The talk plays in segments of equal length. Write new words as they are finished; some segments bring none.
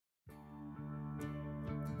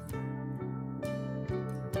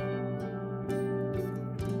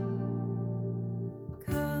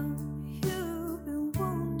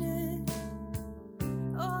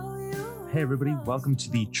Hey, everybody. Welcome to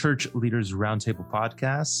the Church Leaders Roundtable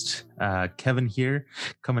podcast. Kevin here,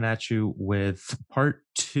 coming at you with part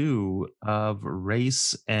 2 of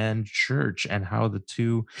race and church and how the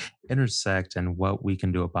two intersect and what we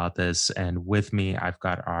can do about this. And with me, I've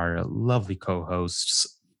got our lovely co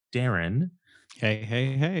hosts, Darren,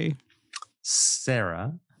 Hey.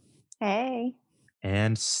 Sarah, Hey.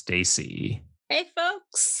 and Stacy. Hey,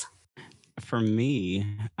 folks. For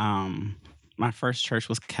me, my first church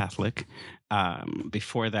was Catholic.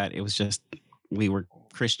 Before that, it was just we were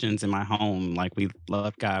Christians in my home. Like, we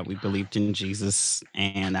loved God, we believed in Jesus,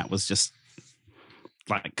 and that was just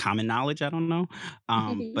like common knowledge. I don't know.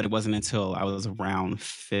 But it wasn't until I was around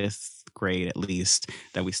 5th grade, at least,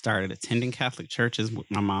 that we started attending Catholic churches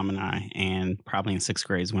with my mom and I. And probably in 6th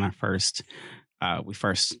grade is when we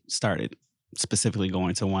first started specifically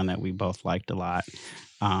going to one that we both liked a lot.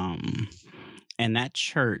 And that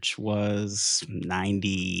church was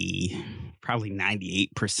probably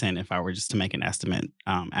 98%, if I were just to make an estimate,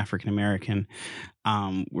 African American.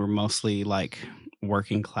 We're mostly like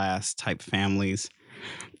working class type families.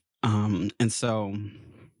 And so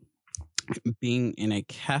being in a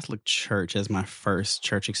Catholic church as my first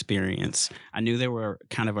church experience, I knew there were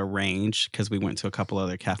kind of a range because we went to a couple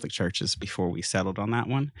other Catholic churches before we settled on that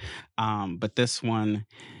one. But this one,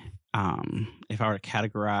 if I were to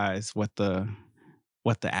categorize what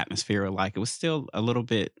the atmosphere was like, it was still a little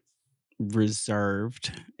bit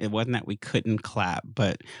reserved. It wasn't that we couldn't clap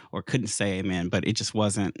or couldn't say amen, but it just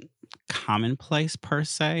wasn't commonplace per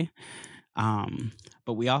se.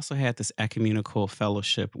 But we also had this ecumenical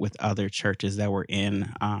fellowship with other churches that were in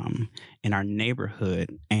our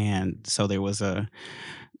neighborhood, and so there was a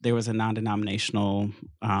non-denominational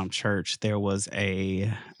church. There was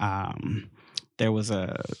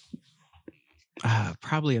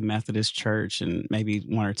probably a Methodist church, and maybe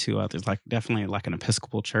one or two others, like definitely like an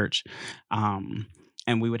Episcopal church.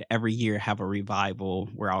 And we would every year have a revival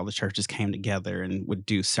where all the churches came together and would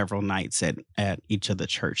do several nights at each of the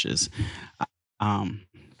churches.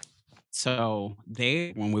 So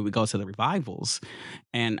when we would go to the revivals,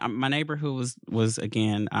 and my neighborhood was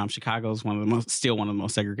again, Chicago is still one of the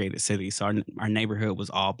most segregated cities. So our neighborhood was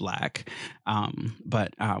all Black.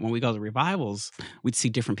 But when we go to revivals, we'd see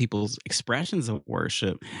different people's expressions of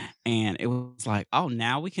worship, and it was like, oh,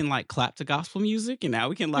 now we can like clap to gospel music, and now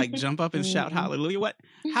we can like jump up and shout hallelujah.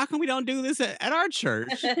 How come we don't do this at our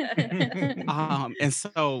church? And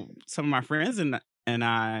so some of my friends and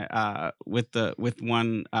I, with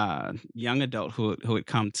one young adult who had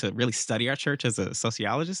come to really study our church as a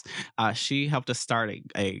sociologist, she helped us start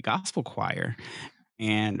a gospel choir.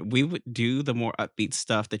 And we would do the more upbeat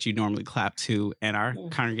stuff that you normally clap to, and our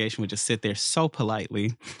congregation would just sit there so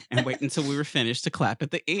politely and wait until we were finished to clap at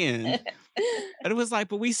the end. And it was like,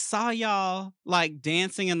 but we saw y'all like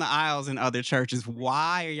dancing in the aisles in other churches.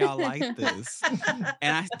 Why are y'all like this?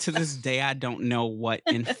 And to this day, I don't know what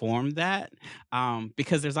informed that,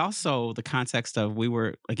 because there's also the context of we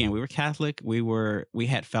were Catholic. We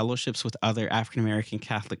had fellowships with other African American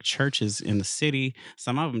Catholic churches in the city.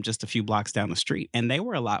 Some of them just a few blocks down the street, and they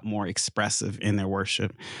were a lot more expressive in their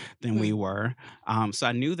worship than we were. So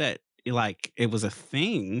I knew that it was a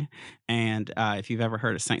thing. And if you've ever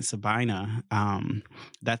heard of Saint Sabina,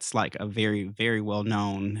 that's like a very, very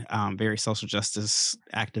well-known, very social justice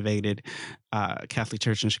activated Catholic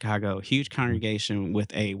church in Chicago. Huge congregation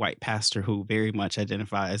with a white pastor who very much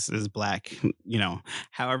identifies as Black,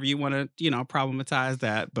 however you want to, problematize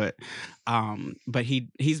that. But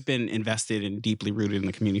he's been invested and deeply rooted in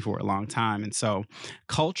the community for a long time. And so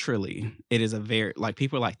culturally, it is a very, like,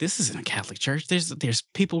 people are like, this isn't a Catholic church. There's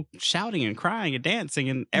people shouting and crying and dancing,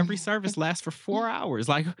 and every service lasts for 4 hours.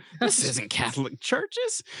 Like, this isn't Catholic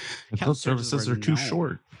churches. Those services are too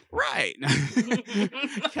short. Right.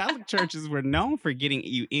 Catholic churches were known for getting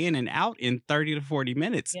you in and out in 30 to 40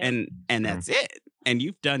 minutes. Yep. And that's it. And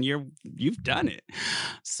you've done it.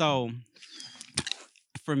 So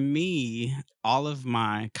for me, all of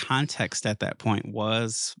my context at that point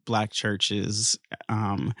was Black churches.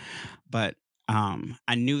 But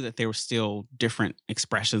I knew that there were still different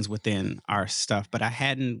expressions within our stuff, but I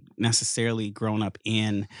hadn't necessarily grown up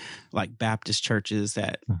in like Baptist churches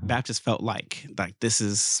that Baptists felt like this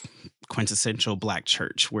is quintessential Black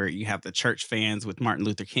church, where you have the church fans with Martin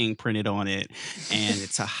Luther King printed on it, and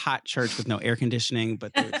it's a hot church with no air conditioning,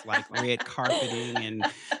 but there's like red carpeting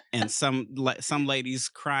and some ladies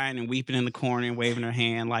crying and weeping in the corner and waving her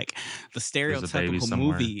hand, like the stereotypical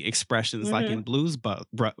movie expressions, like in Blues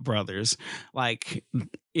Brothers, like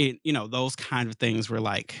it, those kind of things were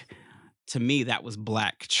like, to me, that was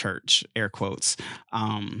Black church, air quotes.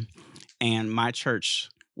 And my church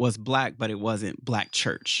was Black, but it wasn't Black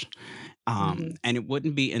church. And it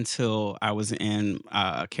wouldn't be until I was in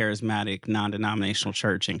a charismatic non-denominational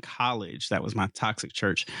church in college, that was my toxic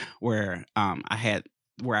church, where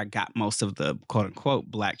where I got most of the quote unquote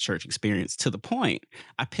Black church experience, to the point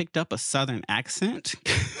I picked up a Southern accent.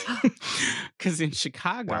 Because in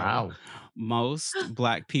Chicago, Wow. most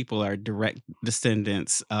Black people are direct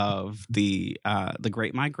descendants of the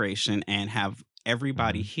Great Migration, and have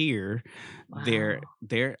everybody here. Their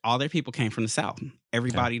all their people came from the South.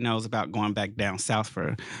 Everybody knows about going back down south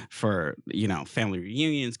for family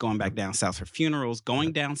reunions, going back down south for funerals.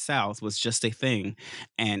 Going down south was just a thing.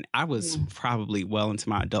 And I was probably well into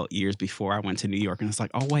my adult years before I went to New York, and it's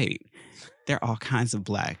like, oh wait, there are all kinds of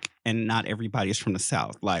Black, and not everybody is from the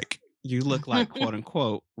South. Like, you look like quote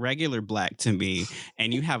unquote regular Black to me,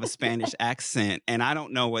 and you have a Spanish accent, and I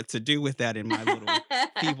don't know what to do with that in my little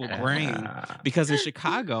feeble brain. Because in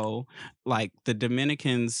Chicago, like, the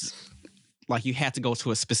Dominicans, like, you had to go to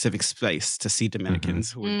a specific space to see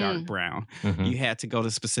Dominicans who were dark brown. You had to go to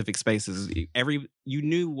specific spaces. You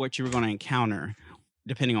knew what you were going to encounter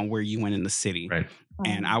depending on where you went in the city. Right.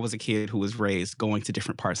 And I was a kid who was raised going to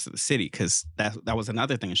different parts of the city, because that was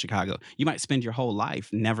another thing in Chicago. You might spend your whole life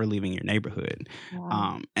never leaving your neighborhood.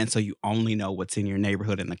 And so you only know what's in your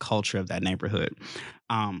neighborhood and the culture of that neighborhood.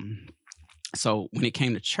 So when it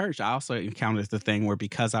came to church, I also encountered the thing where,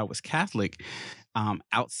 because I was Catholic,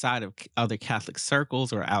 outside of other Catholic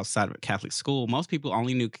circles or outside of a Catholic school, most people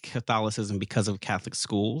only knew Catholicism because of Catholic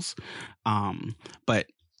schools. But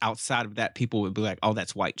outside of that, people would be like, oh,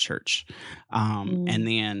 that's white church. And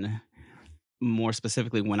then more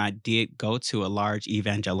specifically, when I did go to a large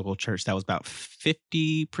evangelical church that was about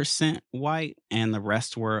 50% white and the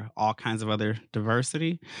rest were all kinds of other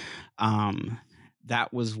diversity,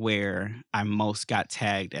 that was where I most got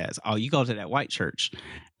tagged as, oh, you go to that white church.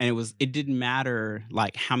 And it didn't matter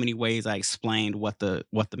like how many ways I explained what the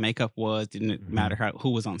makeup was, didn't matter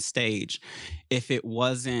who was on stage. If it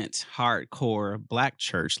wasn't hardcore Black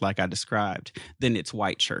church like I described, then it's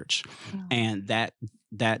white church. And that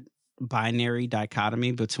binary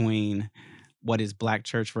dichotomy between what is Black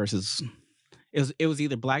church versus, it was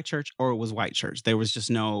either Black church or it was white church. There was just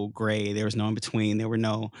no gray. There was no in between. There were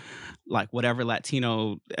no, like, whatever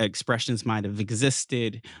Latino expressions might have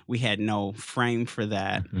existed, we had no frame for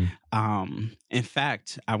that. In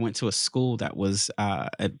fact, I went to a school that was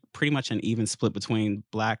pretty much an even split between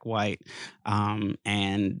Black, white,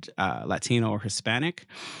 and Latino or Hispanic.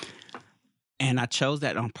 And I chose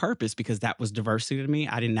that on purpose because that was diversity to me.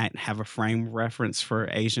 I did not have a frame of reference for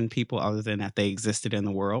Asian people other than that they existed in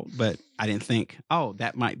the world. But I didn't think, oh,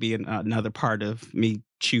 that might be another part of me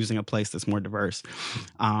choosing a place that's more diverse.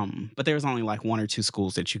 But there was only like one or two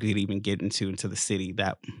schools that you could even get into the city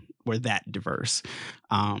that were that diverse.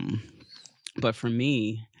 But for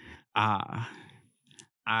me,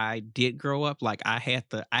 I did grow up, like, I had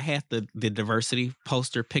the diversity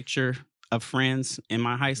poster picture of friends in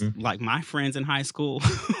my high school, like my friends in high school.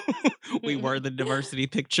 We were the diversity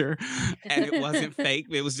picture, and it wasn't fake.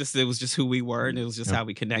 It was just who we were, and it was just how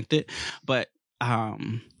we connected. But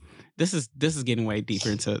this is getting way deeper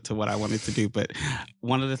into what I wanted to do. But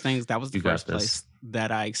one of the things, that was the first place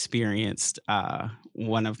that I experienced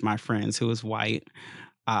one of my friends who was white.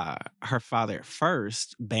 Her father at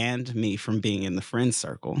first banned me from being in the friend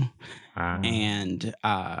circle, and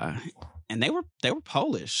they were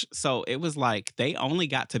Polish, so it was like they only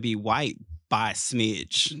got to be white by a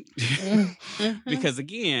smidge. Because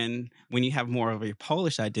again, when you have more of a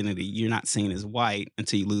Polish identity, you're not seen as white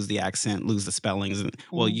until you lose the accent, lose the spellings, and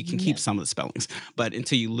well, you can keep some of the spellings, but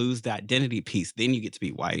until you lose the identity piece, then you get to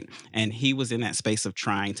be white. And he was in that space of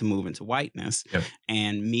trying to move into whiteness.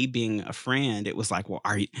 And me being a friend, it was like, well,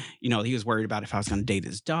 are you, he was worried about if I was going to date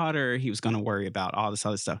his daughter. He was going to worry about all this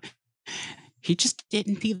other stuff. He just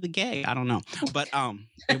didn't see the gay. I don't know. But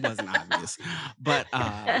it wasn't obvious. But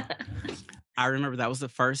I remember that was the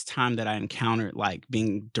first time that I encountered like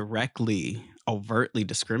being directly, overtly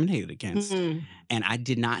discriminated against. And I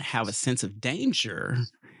did not have a sense of danger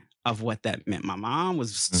of what that meant. My mom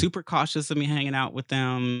was super cautious of me hanging out with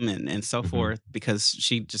them and so forth, because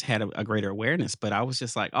she just had a greater awareness. But I was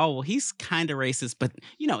just like, oh, well, he's kind of racist, but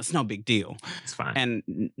it's no big deal. It's fine.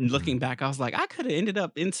 And looking back, I was like, I could have ended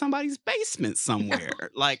up in somebody's basement somewhere.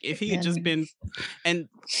 Like if he had just been, and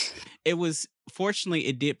it was, fortunately,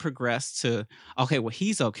 it did progress to, okay, well,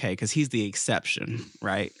 he's okay because he's the exception,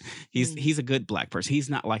 right? He's a good Black person. He's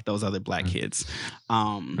not like those other Black kids.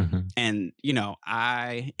 And,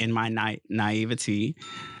 I, in my naivety,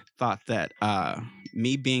 thought that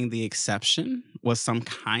me being the exception was some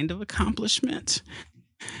kind of accomplishment.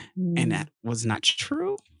 And that was not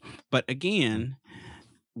true. But again,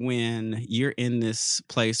 when you're in this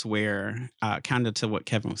place where, kind of to what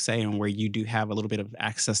Kevin was saying, where you do have a little bit of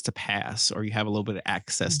access to pass, or you have a little bit of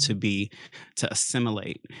access to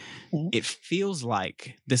assimilate, Mhm. it feels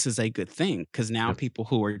like this is a good thing, because now Yep. people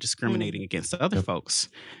who are discriminating against other Yep. folks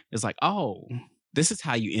is like, oh, this is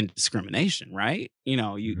how you end discrimination, right? You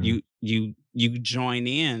know, Mhm. you join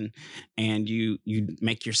in, and you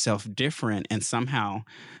make yourself different, and somehow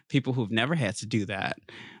people who've never had to do that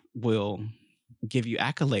will give you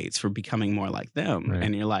accolades for becoming more like them. Right.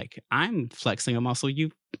 And you're like, I'm flexing a muscle you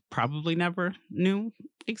probably never knew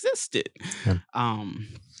existed. Yeah.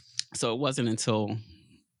 So it wasn't until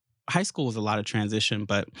high school was a lot of transition,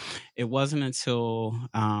 but it wasn't until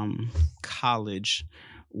college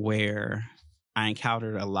where I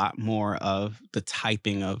encountered a lot more of the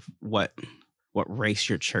typing of what race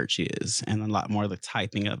your church is, and a lot more of the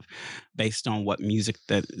typing of based on what music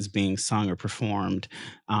that is being sung or performed,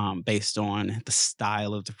 based on the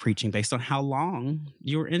style of the preaching, based on how long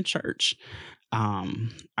you were in church.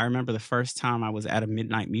 I remember the first time I was at a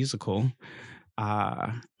midnight musical.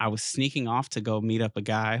 I was sneaking off to go meet up a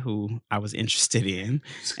guy who I was interested in,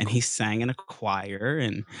 and he sang in a choir,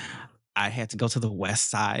 and I had to go to the west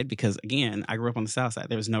side because, again, I grew up on the south side.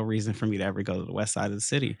 There was no reason for me to ever go to the west side of the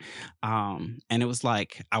city. And it was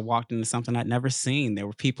like I walked into something I'd never seen. There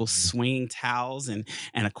were people swinging towels, and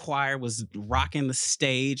a choir was rocking the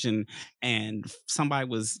stage, and somebody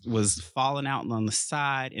was falling out on the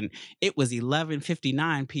side, and it was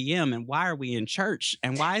 11:59 p.m. And why are we in church?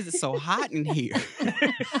 And why is it so hot in here?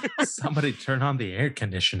 Somebody turn on the air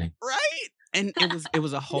conditioning. Right? And it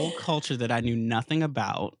was a whole culture that I knew nothing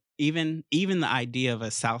about. Even the idea of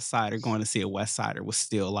a South Sider going to see a West Sider was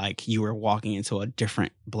still like you were walking into a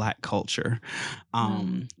different Black culture.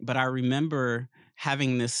 But I remember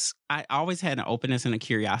having this. I always had an openness and a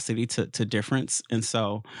curiosity to difference, and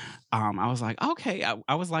so I was like, okay,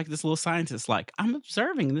 I was like this little scientist, like I'm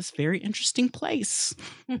observing this very interesting place,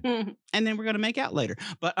 and then we're gonna make out later.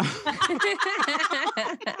 But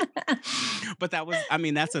but that was, I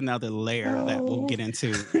mean, that's another layer that we'll get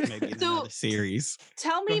into maybe in So, another series.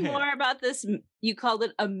 Tell Go me ahead. more about this. You called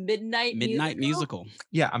it a midnight Musical.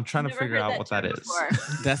 Yeah, I'm trying to Never figure heard out that what that term is. before.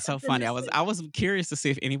 That's so That's funny. interesting. I was curious to see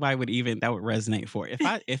if anybody would resonate for it.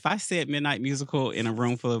 If I said midnight musical in a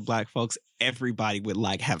room full of Black folks, everybody would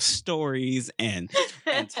like have stories and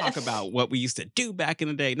talk about what we used to do back in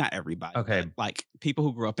the day. Not everybody, Okay. but like people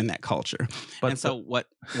who grew up in that culture. But And so what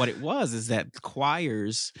it was is that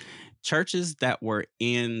choirs, churches that were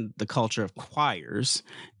in the culture of choirs,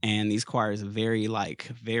 and these choirs are very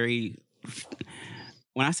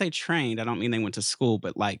when I say trained, I don't mean they went to school,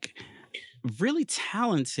 but like really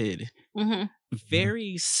talented, Mhm.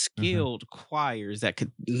 very skilled choirs that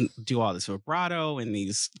could do all this vibrato and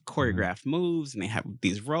these choreographed moves, and they have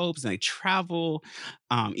these robes, and they travel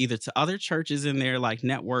either to other churches in their like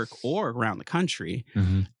network or around the country,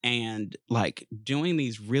 Mhm. and like doing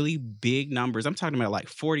these really big numbers. I'm talking about like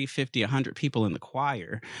 40, 50, 100 people in the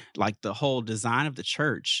choir. Like the whole design of the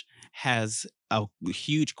church has a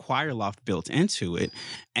huge choir loft built into it,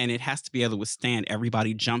 and it has to be able to withstand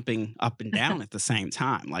everybody jumping up and down at the same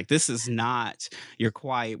time. Like this is not your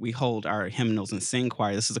choir. We hold our hymnals and sing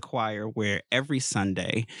choir. This is a choir where every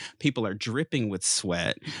Sunday people are dripping with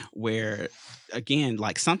sweat, where again,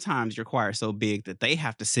 like sometimes your choir is so big that they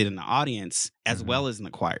have to sit in the audience as well as in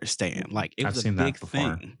the choir stand. Like it I've was a seen that big before.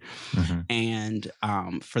 thing. Mhm.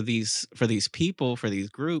 And for these people, for these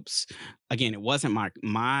groups, again, it wasn't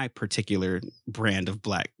my particular brand of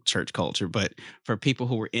Black church culture, but for people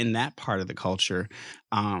who were in that part of the culture,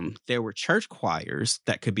 there were church choirs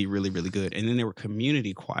that could be really, really good, and then there were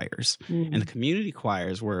community choirs. And the community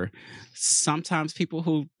choirs were sometimes people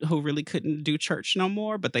who really couldn't do church no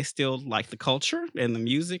more, but they still liked the culture and the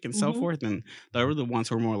music and so forth. And they were the ones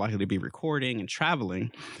who were more likely to be recording and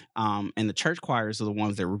traveling. And the church choirs are the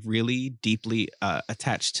ones that were really deeply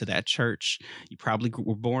attached to that church. You probably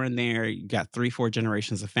were born there. You got 3-4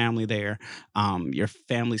 generations of family there. Your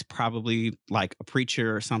family's probably like a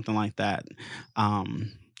preacher or something like that.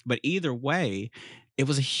 But either way, it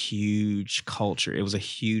was a huge culture. It was a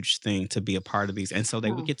huge thing to be a part of these. And so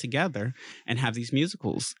they would get together and have these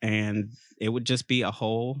musicals, and it would just be a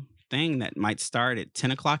whole thing that might start at 10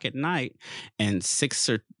 o'clock at night, and 6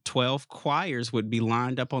 or 12 choirs would be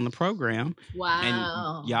lined up on the program. Wow.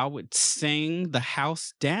 And y'all would sing the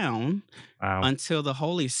house down Wow. until the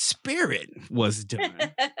Holy Spirit was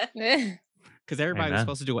done. Because everybody was Amen.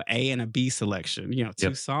 supposed to do an A and a B selection, you know, 2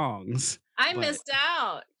 Yep. songs. I But missed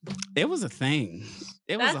out. it was a thing.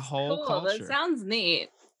 It was That's a whole cool. culture. That sounds neat.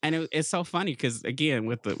 And it's so funny because again,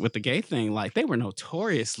 with the gay thing, like they were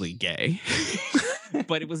notoriously gay.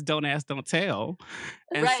 but it was don't ask, don't tell.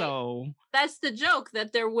 And Right. so, That's the joke,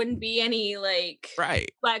 that there wouldn't be any like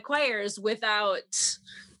right. black choirs without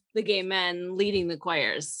the gay men leading the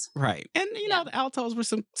choirs. Right. And Yeah. the altos were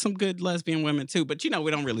some good lesbian women too, but we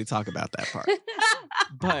don't really talk about that part.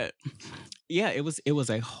 But yeah, it was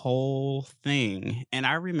a whole thing. And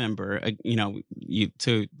I remember the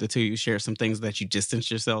two of you share some things that you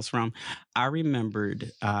distanced yourselves from. I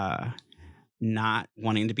remembered not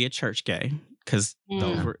wanting to be a church gay, because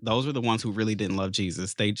Mm. those were the ones who really didn't love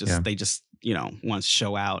Jesus. They just Yeah. they just wanted to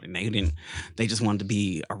show out, and they just wanted to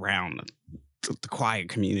be around the quiet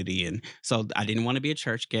community. And so I didn't want to be a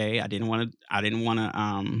church gay. I didn't want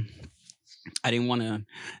to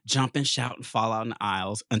jump and shout and fall out in the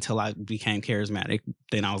aisles until I became charismatic.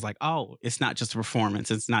 Then I was like, oh, it's not just a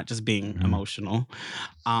performance. It's not just being Mhm. emotional.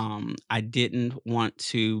 I didn't want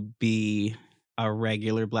to be a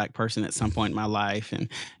regular black person at some point in my life. And,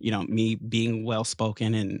 me being well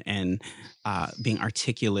spoken and being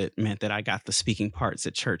articulate meant that I got the speaking parts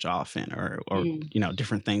at church often, or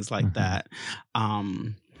different things like Mhm. that.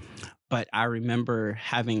 But I remember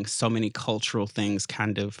having so many cultural things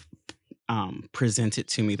kind of presented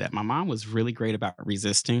to me that my mom was really great about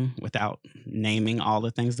resisting without naming all the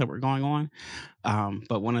things that were going on.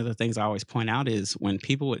 But one of the things I always point out is when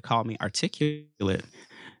people would call me articulate,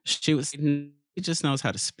 she was she just knows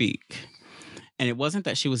how to speak. And it wasn't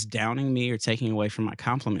that she was downing me or taking away from my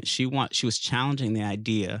compliment. She was challenging the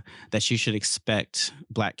idea that you should expect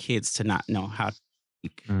black kids to not know how to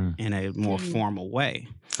speak Mm. in a more Mm. formal way.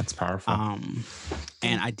 That's powerful.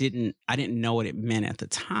 And I didn't know what it meant at the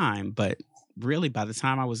time, but really by the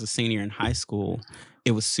time I was a senior in high school,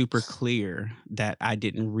 it was super clear that I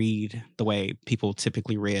didn't read the way people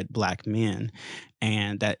typically read black men,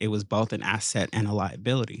 and that it was both an asset and a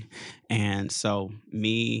liability. And so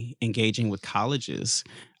me engaging with colleges,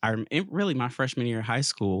 really my freshman year of high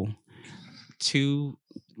school,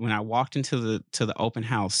 when I walked into the open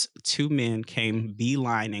house, two men came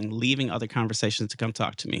beelining, leaving other conversations to come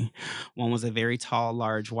talk to me. One was a very tall,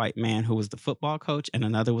 large white man who was the football coach, and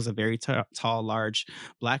another was a very tall, large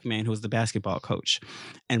black man who was the basketball coach.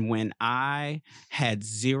 And when I had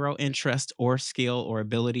zero interest or skill or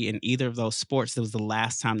ability in either of those sports, that was the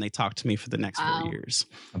last time they talked to me for the next 4 Wow. years.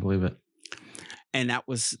 I believe it. And that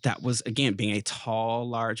was again, being a tall,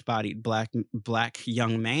 large-bodied black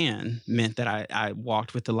young man meant that I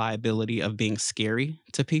walked with the liability of being scary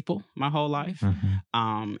to people my whole life,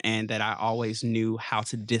 Mhm. and that I always knew how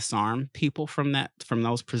to disarm people from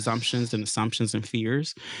those presumptions and assumptions and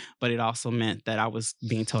fears. But it also meant that I was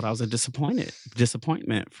being told I was a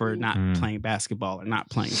disappointment for not Mm. playing basketball or not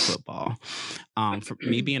playing football. For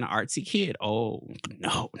me being an artsy kid, oh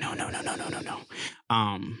no.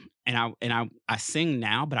 And I sing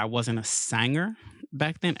now, but I wasn't a singer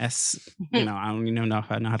back then. I don't even know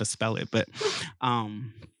if I know how to spell it, but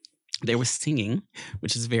there was singing,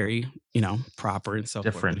 which is very proper and so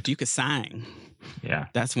forth. Different. But if you could sing, Yeah,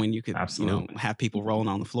 that's when you could absolutely. have people rolling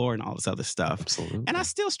on the floor and all this other stuff. Absolutely. And I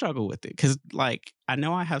still struggle with it because, I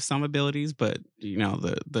know I have some abilities, but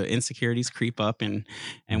the insecurities creep up, and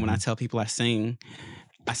when I tell people I sing,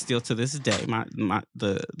 I still to this day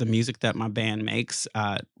the music that my band makes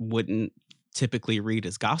wouldn't typically read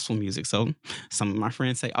as gospel music. So some of my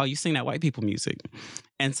friends say, "Oh, you sing that white people music,"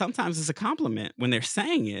 and sometimes it's a compliment when they're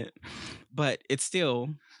saying it, but it's still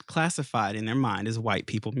classified in their mind as white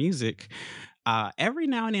people music. Every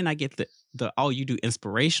now and then I get the "Oh, you do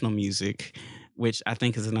inspirational music," which I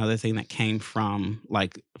think is another thing that came from,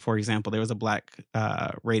 like, for example, there was a black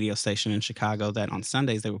radio station in Chicago that on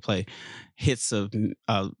Sundays they would play hits of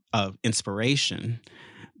inspiration,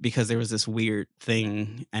 because there was this weird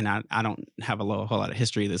thing, and I don't have whole lot of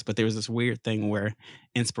history of this, but there was this weird thing where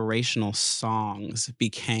inspirational songs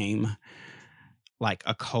became like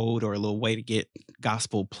a code or a little way to get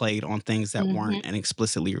gospel played on things that weren't an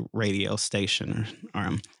explicitly radio station,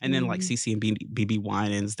 and then like CC and BB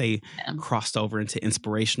Winans, they Yeah. crossed over into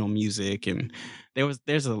inspirational music, and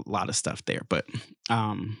there's a lot of stuff there. But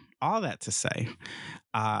all that to say,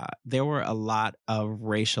 there were a lot of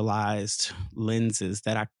racialized lenses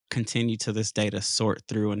that I continue to this day to sort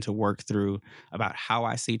through and to work through about how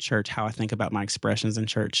I see church, how I think about my expressions in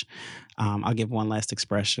church. I'll give one last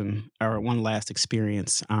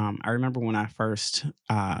experience. I remember when I first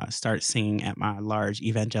started singing at my large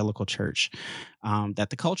evangelical church, that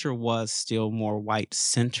the culture was still more white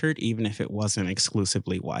centered, even if it wasn't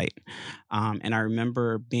exclusively white. And I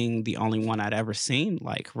remember being the only one I'd ever seen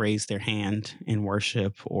like raise their hand in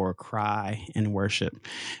worship or cry in worship.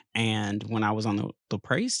 And when I was on the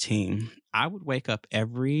praise team, I would wake up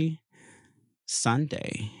every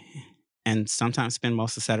Sunday and sometimes spend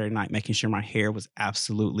most of Saturday night making sure my hair was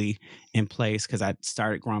absolutely in place because I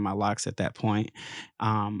started growing my locks at that point.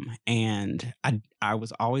 And I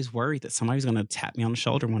was always worried that somebody was going to tap me on the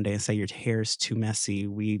shoulder one day and say, your hair is too messy.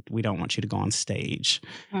 We don't want you to go on stage.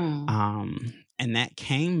 And that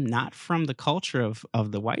came not from the culture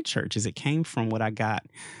of the white churches. It came from what I got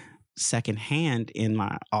secondhand in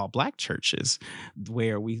my all black churches,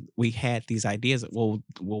 where we had these ideas that, well,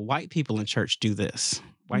 white people in church do this.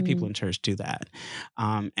 White people in church do that.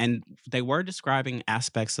 And they were describing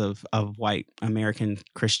aspects of white American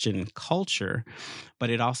Christian culture, but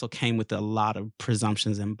it also came with a lot of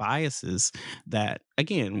presumptions and biases that,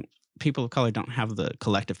 again, people of color don't have the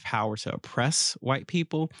collective power to oppress white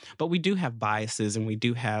people, but we do have biases, and we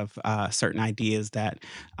do have certain ideas that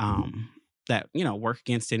work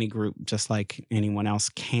against any group just like anyone else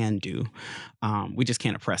can do. We just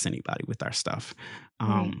can't oppress anybody with our stuff.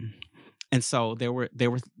 And so there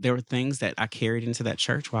were things that I carried into that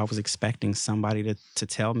church where I was expecting somebody to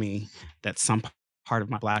tell me that some part of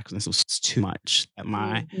my blackness was too much, that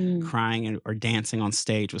my crying or dancing on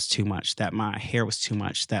stage was too much, that my hair was too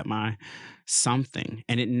much, that my something,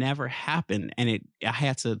 and it never happened. And I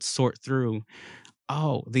had to sort through,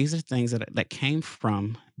 oh, these are things that came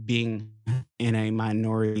from being in a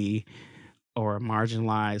minority or a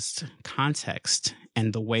marginalized context.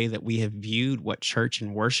 And the way that we have viewed what church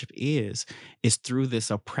and worship is through this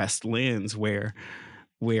oppressed lens where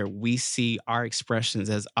we see our expressions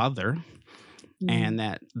as other, and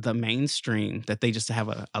that the mainstream, that they just have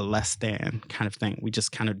a less than kind of thing. We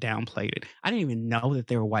just kind of downplayed it. I didn't even know that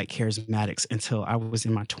there were white charismatics until I was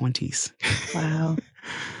in my 20s. Wow.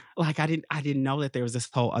 Like I didn't know that there was this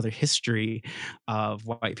whole other history of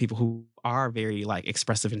white people who are very like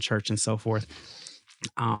expressive in church and so forth.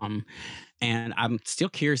 And I'm still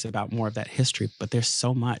curious about more of that history, but there's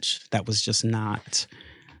so much that was just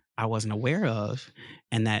I wasn't aware of,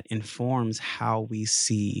 and that informs how we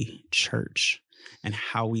see church and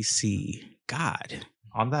how we see God.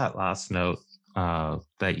 On that last note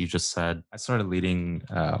that you just said, I started leading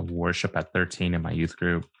worship at 13 in my youth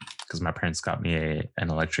group because my parents got me an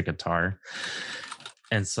electric guitar.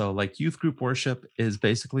 And so like youth group worship is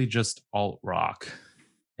basically just alt rock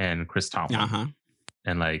and Chris Tomlin.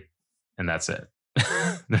 And that's it.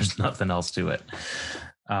 There's nothing else to it.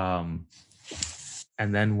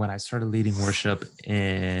 And then when I started leading worship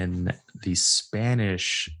in the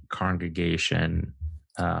Spanish congregation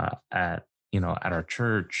at our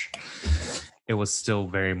church, it was still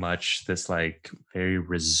very much this like very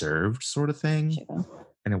reserved sort of thing. Yeah.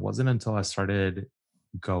 And it wasn't until I started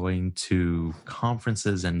going to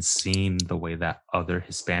conferences and seeing the way that other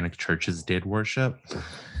Hispanic churches did worship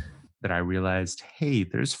that I realized, hey,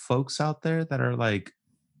 there's folks out there that are like,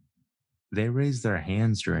 they raise their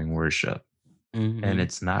hands during worship. And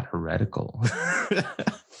it's not heretical.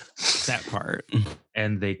 That part.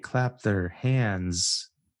 And they clap their hands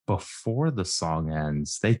before the song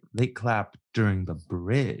ends. They clap during the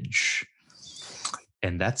bridge.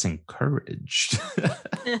 And that's encouraged.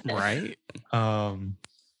 Right. And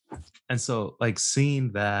so like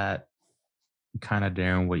seeing that kind of,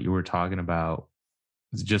 Darren, what you were talking about,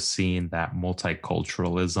 just seeing that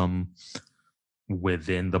multiculturalism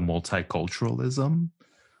within the multiculturalism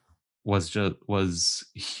was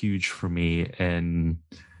huge for me, and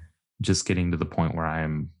just getting to the point where I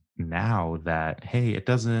am now that, hey, it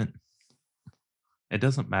doesn't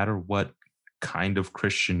matter what kind of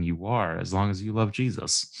Christian you are, as long as you love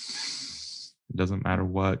Jesus. It doesn't matter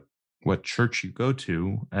what church you go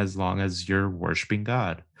to, as long as you're worshiping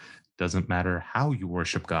God. It doesn't matter how you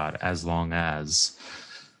worship God, as long as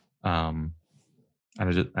and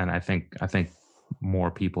I think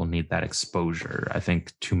more people need that exposure. I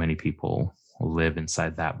think too many people live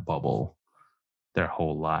inside that bubble their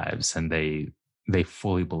whole lives, and they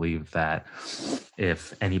fully believe that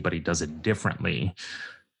if anybody does it differently,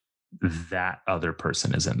 that other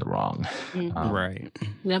person is in the wrong. Right.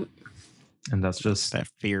 Yep. And that's just that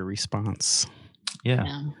fear response.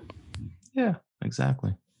 Yeah,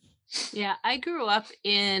 exactly. Yeah, I grew up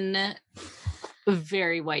in a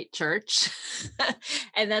very white church,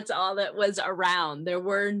 and that's all that was around. There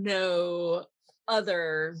were no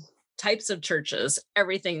other types of churches.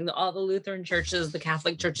 Everything, all the Lutheran churches, the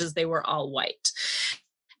Catholic churches, they were all white.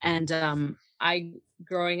 And I,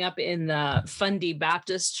 growing up in the Fundy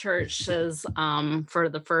Baptist churches for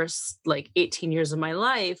the first 18 years of my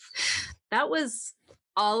life, that was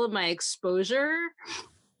all of my exposure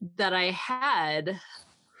that I had,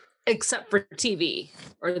 except for TV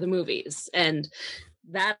or the movies. And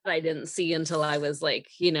that I didn't see until I was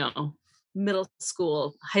middle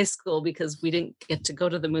school, high school, because we didn't get to go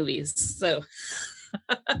to the movies. So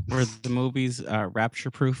Were the movies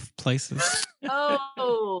rapture proof places?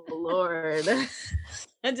 Oh Lord.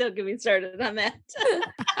 Don't get me started on that.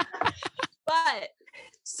 But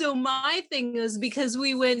so my thing was because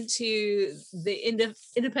we went to the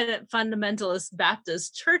independent fundamentalist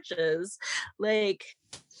Baptist churches, like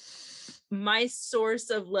my source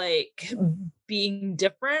of like being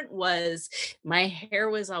different was my hair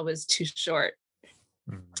was always too short,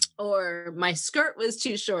 or my skirt was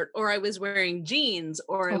too short, or I was wearing jeans,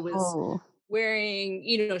 or I was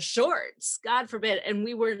wearing, shorts, God forbid. And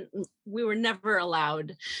we were never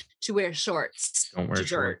allowed to wear shorts Don't wear to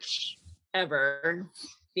shorts. church ever,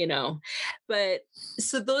 but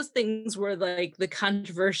so those things were like the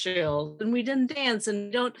controversial, and we didn't dance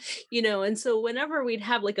and don't, and so whenever we'd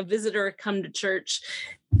have like a visitor come to church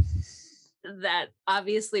that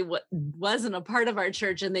obviously wasn't a part of our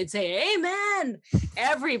church, and they'd say amen,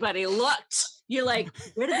 everybody looked. You're like,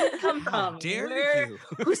 where did they come from?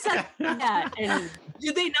 Who said that? And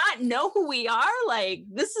do they not know who we are? Like,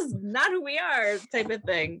 this is not who we are, type of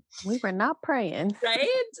thing. We were not praying, right?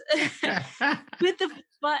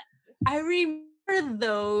 But I remember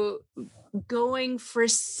though going for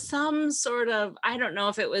some sort of, I don't know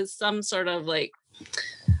if it was some sort of like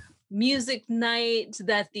music night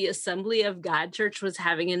that the Assembly of God Church was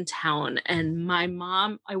having in town. And I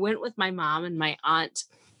went with my mom and my aunt,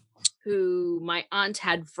 who my aunt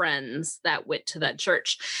had friends that went to that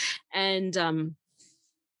church. And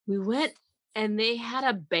we went, and they had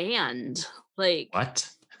a band. Like, what?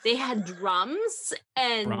 They had drums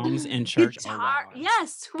in church. Guitar, oh, wow.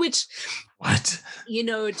 yes, which what?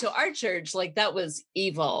 To our church, like that was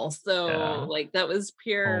evil. So like that was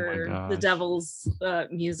pure the devil's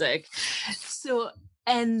music. So,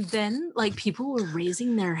 and then like people were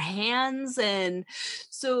raising their hands, and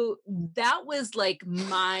so that was like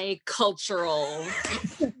my cultural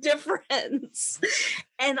difference.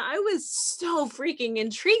 And I was so freaking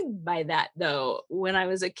intrigued by that though when I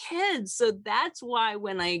was a kid. So that's why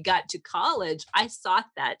when I got to college, I sought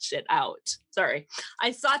that shit out.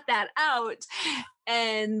 I sought that out,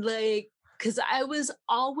 and like, because I was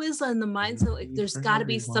always on the mindset like there's got to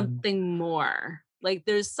be something more. Like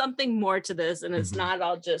there's something more to this, and it's not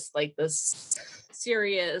all just like this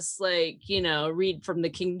serious, like, read from the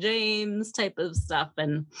King James type of stuff.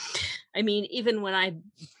 And I mean, even when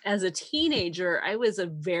as a teenager, I was a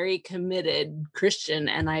very committed Christian,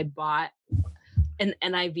 and I bought an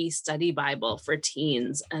NIV study Bible for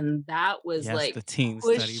teens, and that was like the teen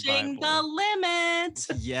pushing the limit.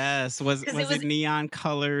 Yes, was it neon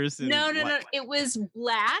colors? And no, it was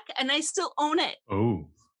black, and I still own it. Oh.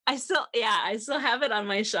 I still have it on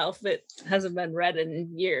my shelf. It hasn't been read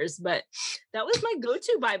in years, but that was my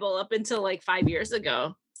go-to Bible up until like 5 years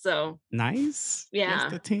ago. So nice. Yeah.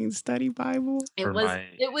 That's the teen study Bible. It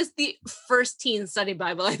was the first teen study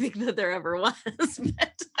Bible I think that there ever was.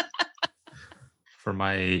 For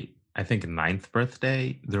my, I think, 9th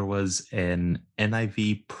birthday, there was an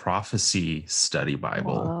NIV prophecy study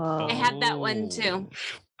Bible. Whoa. I had that one too.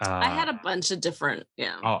 I had a bunch of different,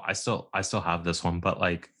 Oh, I still have this one, but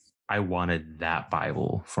like I wanted that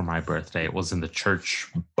Bible for my birthday. It was in the church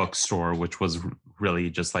bookstore, which was really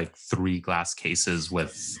just like 3 glass cases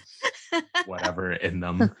with whatever in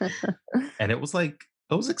them. And it was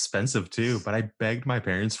expensive too, but I begged my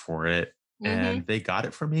parents for it, and they got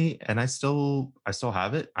it for me, and I still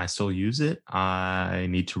have it. I still use it. I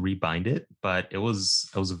need to rebind it, but it was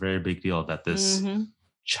a very big deal that this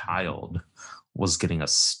child was getting a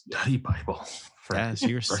study Bible. Yes,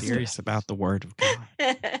 you're serious about the Word of God.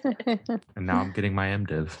 And now I'm getting my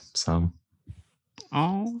MDiv. So,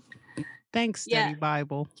 oh, thanks, study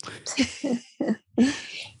Bible.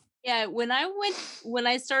 Yeah, when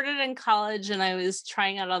I started in college and I was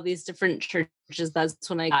trying out all these different churches, that's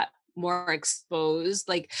when I got more exposed.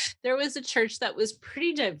 Like there was a church that was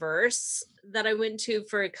pretty diverse that I went to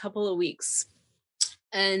for a couple of weeks,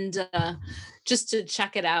 and just to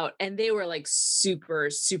check it out. And they were like super,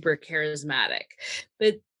 super charismatic,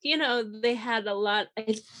 but they had a lot.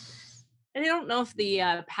 I don't know if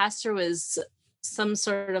the pastor was some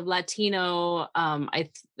sort of Latino, I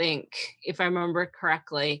think, if I remember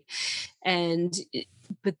correctly.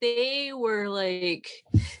 But they were like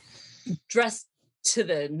dressed to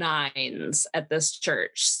the nines at this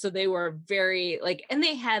church. So they were very like, and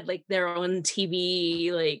they had like their own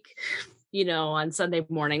TV, like, on Sunday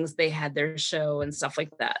mornings, they had their show and stuff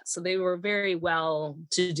like that. So they were very well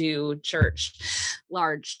to do church,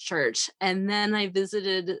 large church. And then I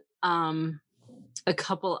visited a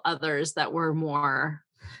couple others that were more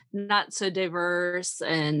not so diverse.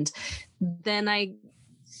 And then I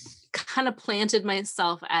kind of planted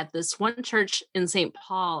myself at this one church in St.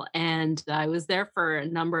 Paul, and I was there for a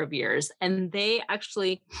number of years. And they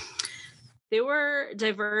were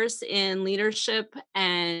diverse in leadership,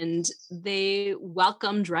 and they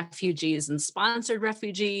welcomed refugees and sponsored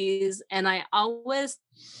refugees. And that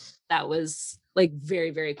was like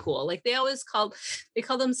very, very cool. Like they called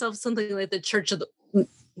themselves something like the Church of the,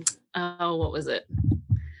 what was it?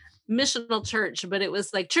 Missional church, but it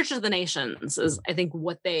was like Church of the Nations is I think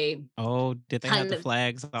what they did they have the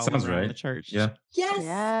flags all Sounds around right. the church? Yeah.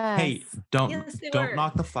 Yes. Hey, don't were.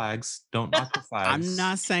 knock the flags. Don't knock the flags. I'm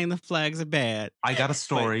not saying the flags are bad. I got a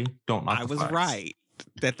story. Don't knock I the was flags. right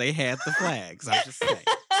that they had the flags. I'm just saying.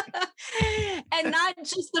 And not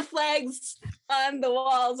just the flags on the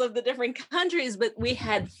walls of the different countries, but we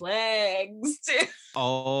had flags too.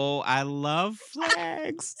 Oh, I love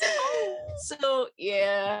flags. So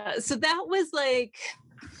that was like,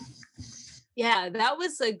 that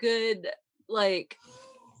was a good like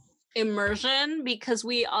immersion, because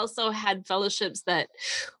we also had fellowships that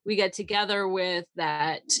we got together with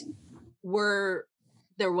that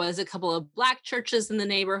there was a couple of Black churches in the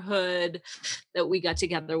neighborhood that we got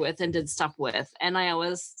together with and did stuff with. And I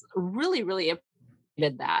was really, really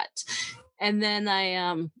appreciated that. And then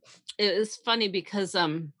it was funny because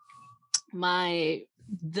the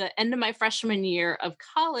end of my freshman year of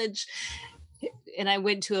college, and I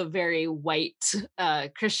went to a very white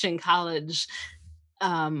Christian college,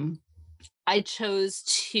 I chose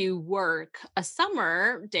to work a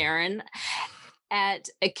summer, Darren, at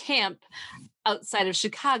a camp outside of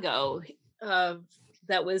Chicago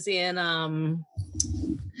that was in a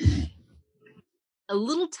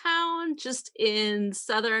little town just in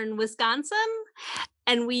southern Wisconsin.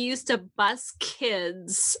 And we used to bus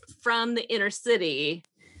kids from the inner city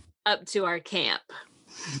up to our camp.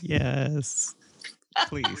 Yes.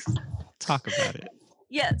 Please talk about it.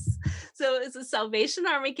 Yes. So it's a Salvation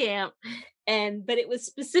Army camp, but it was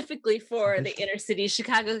specifically for the inner city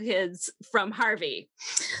Chicago kids from Harvey.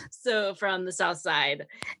 So from the South Side.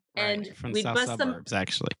 And right, from we'd South bus suburbs, them.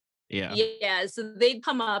 Actually. Yeah. Yeah. So they'd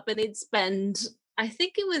come up and they'd spend, I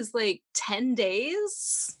think it was like 10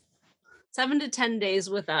 days, 7 to 10 days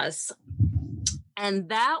with us. And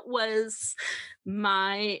that was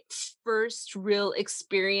my first real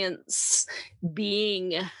experience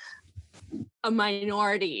being a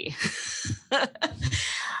minority,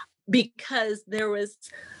 because there was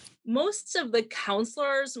most of the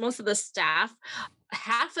counselors, most of the staff,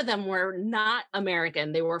 half of them were not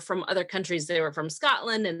American. They were from other countries. They were from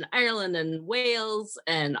Scotland and Ireland and Wales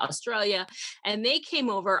and Australia. And they came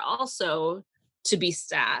over also to be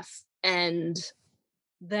staff. And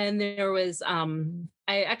then there was, I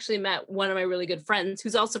actually met one of my really good friends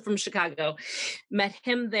who's also from Chicago, met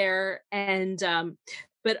him there. And,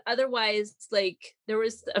 but otherwise, like there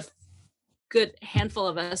was a good handful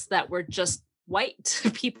of us that were just white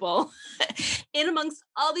people in amongst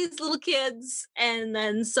all these little kids, and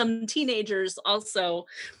then some teenagers also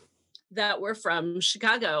that were from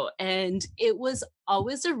Chicago. And it was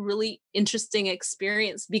always a really interesting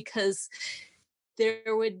experience, because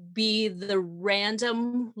there would be the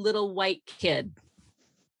random little white kid.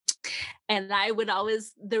 And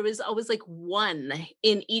there was always like one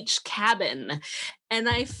in each cabin. And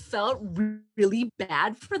I felt really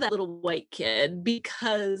bad for that little white kid,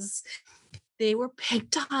 because they were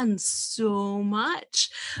picked on so much.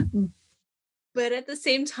 But at the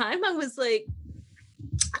same time, I was like,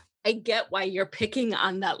 I get why you're picking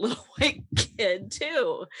on that little white kid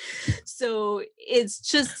too. So it's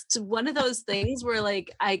just one of those things where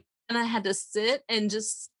like I kind of had to sit and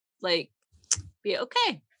just like be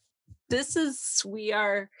okay. We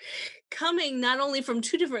are coming not only from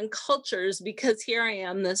two different cultures, because here I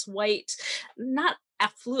am, this white, not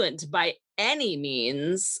affluent by any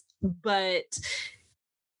means, but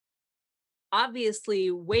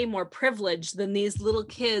obviously way more privileged than these little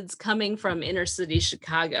kids coming from inner city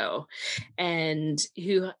Chicago, and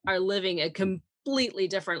who are living a completely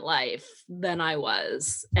different life than I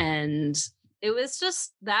was. And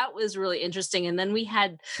that was really interesting. And then we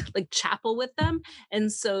had like chapel with them.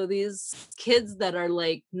 And so these kids that are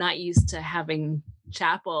like not used to having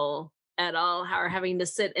chapel at all are having to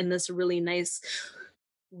sit in this really nice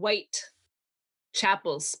white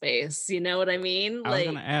chapel space. You know what I mean? I was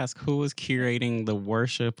going to ask, who was curating the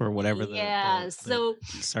worship or whatever the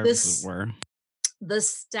services were? The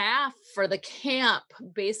staff for the camp,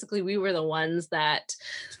 basically, we were the ones that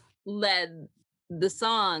led the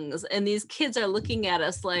songs, and these kids are looking at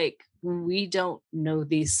us like we don't know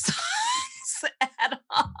these songs at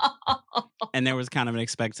all. And there was kind of an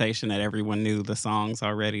expectation that everyone knew the songs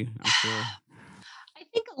already, I'm sure. I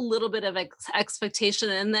think a little bit of expectation.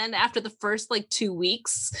 And then after the first like 2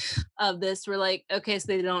 weeks of this, we're like, okay, so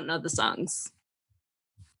they don't know the songs.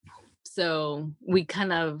 So we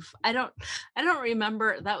kind of, I don't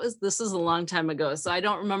remember, this was a long time ago. So I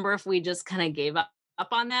don't remember if we just kind of gave up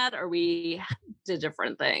on that or we did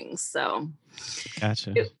different things. So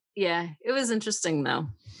Gotcha. It was interesting though.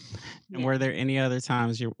 And were there any other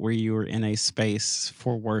times where you were in a space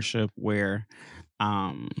for worship where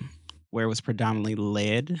it was predominantly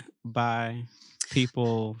led by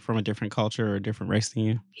people from a different culture or a different race than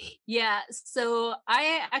you? Yeah, so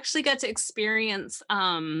I actually got to experience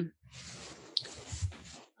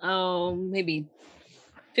maybe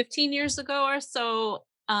 15 years ago or so.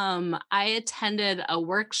 I attended a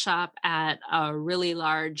workshop at a really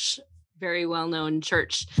large, very well-known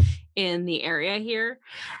church in the area here,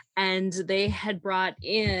 and they had brought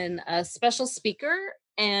in a special speaker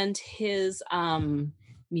and his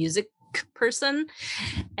music person,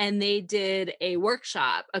 and they did a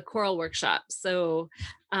workshop, a choral workshop. So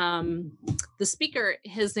the speaker,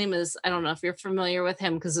 his name is, I don't know if you're familiar with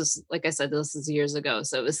him, because this, like I said, this is years ago.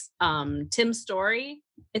 So it was Tim Story,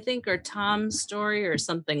 I think, or Tom Story or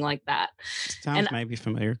something like that. Sounds maybe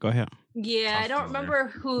familiar. Go ahead. Yeah, Sounds I don't familiar.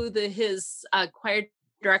 remember who his choir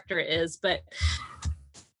director is, but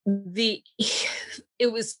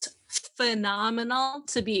it was phenomenal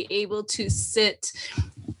to be able to sit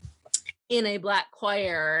in a Black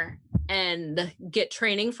choir and get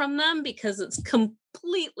training from them, because it's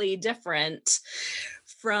completely different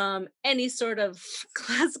from any sort of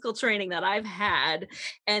classical training that I've had,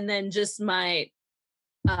 and then just my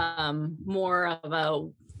more of a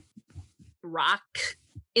rock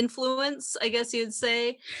influence, I guess you'd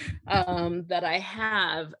say, that I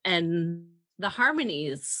have. And the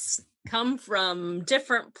harmonies come from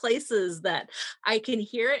different places that I can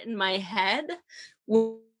hear it in my head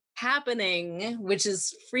happening, which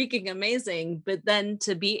is freaking amazing. But then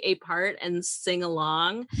to be a part and sing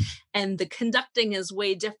along, and the conducting is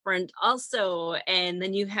way different also. And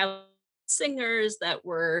then you have singers that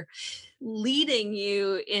were leading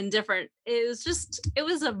you in different, it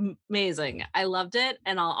was amazing. I loved it,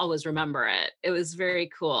 and I'll always remember it. It was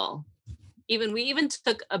very cool. We even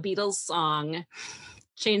took a Beatles song,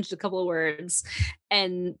 changed a couple of words,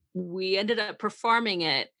 and we ended up performing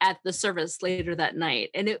it at the service later that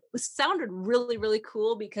night. And it sounded really, really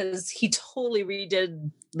cool, because he totally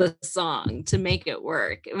redid the song to make it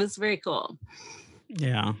work. It was very cool.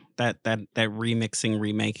 Yeah, that remixing,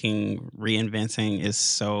 remaking, reinventing is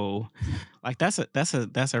so, like, that's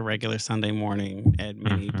a regular Sunday morning at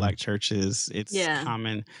many Mhm. Black churches. It's Yeah.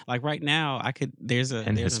 common. Like right now, there's a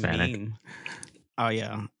Hispanic. meme. Oh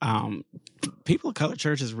yeah, people of color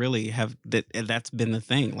churches really have that's been the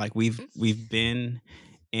thing. Like we've been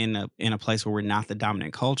in a place where we're not the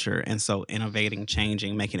dominant culture, and so innovating,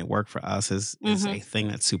 changing, making it work for us is a thing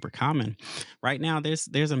that's super common. Right now,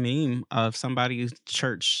 there's a meme of somebody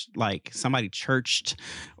churched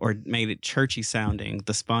or made it churchy sounding,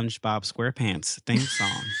 the SpongeBob SquarePants theme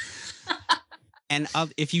song. And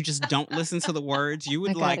if you just don't listen to the words, you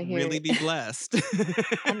would gotta hear really it. be blessed.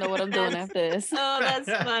 I know what I'm doing after this. Oh, that's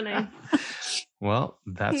funny. Well,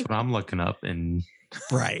 that's what I'm looking up. And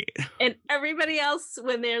Right. And everybody else,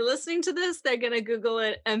 when they're listening to this, they're gonna Google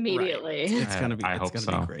it immediately. It's gonna be I hope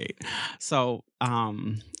so. be great. So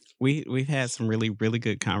we've had some really, really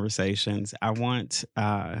good conversations. I want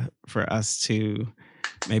for us to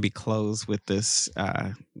maybe close with this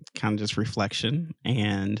kind of just reflection,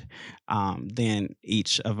 and then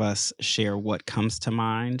each of us share what comes to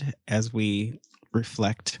mind as we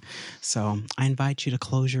reflect. So I invite you to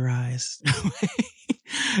close your eyes.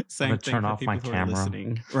 Same I'm gonna thing turn for off people my who are camera.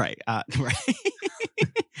 listening. Right. Right.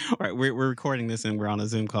 All right. We're recording this and we're on a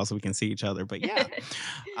Zoom call so we can see each other. But yeah,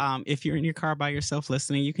 if you're in your car by yourself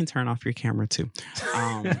listening, you can turn off your camera too.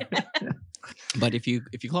 But if you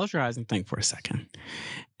close your eyes and think for a second,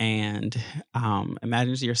 and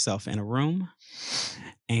imagine yourself in a room,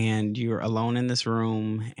 and you're alone in this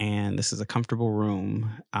room, and this is a comfortable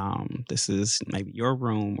room. This is maybe your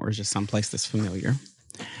room or just someplace that's familiar.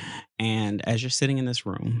 And as you're sitting in this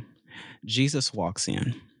room, Jesus walks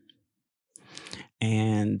in,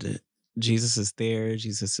 and Jesus is there.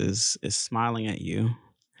 Jesus is smiling at you.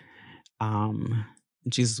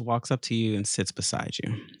 Jesus walks up to you and sits beside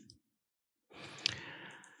you.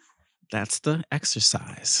 That's the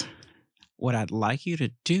exercise. What I'd like you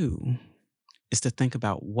to do is to think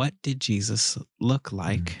about, what did Jesus look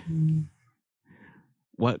like?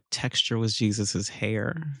 What texture was Jesus's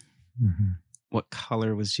hair? Mhm. What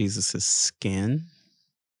color was Jesus's skin?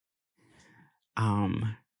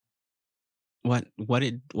 What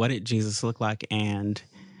did Jesus look like, and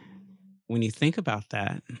when you think about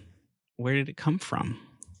that, where did it come from?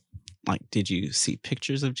 Like, did you see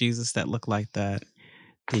pictures of Jesus that look like that?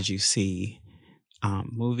 Did you see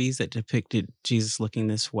movies that depicted Jesus looking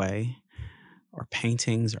this way, or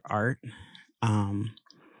paintings or art? And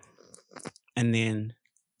then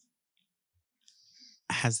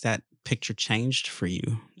has that picture changed for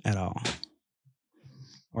you at all?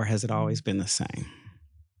 Or has it always been the same?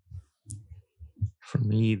 For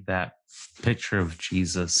me, that picture of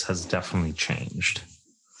Jesus has definitely changed.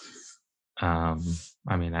 I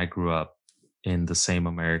mean, I grew up in the same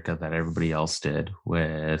America that everybody else did,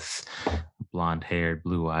 with blonde-haired,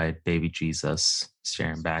 blue-eyed baby Jesus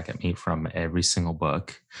staring back at me from every single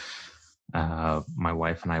book. My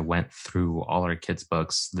wife and I went through all our kids'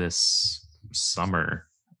 books this summer.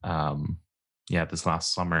 This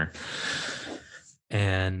last summer,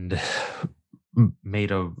 and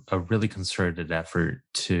made a really concerted effort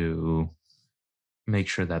to make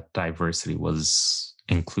sure that diversity was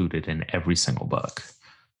included in every single book,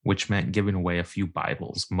 which meant giving away a few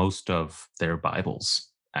Bibles, most of their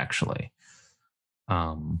Bibles, actually.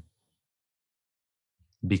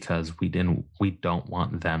 Because we don't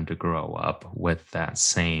want them to grow up with that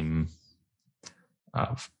same,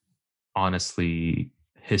 honestly,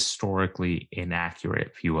 historically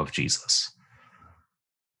inaccurate view of Jesus.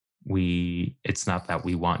 It's not that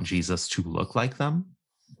we want Jesus to look like them.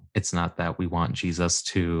 It's not that we want Jesus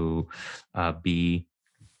to be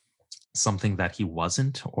something that he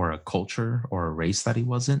wasn't, or a culture or a race that he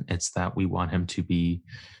wasn't. It's that we want him to be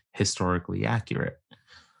historically accurate.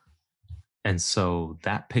 And so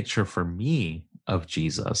that picture for me of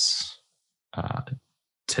Jesus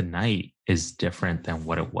tonight is different than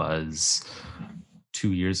what it was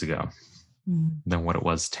 2 years ago, than what it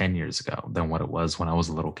was 10 years ago, than what it was when I was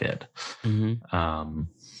a little kid. Mm-hmm.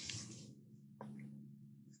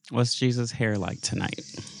 What's Jesus' hair like tonight?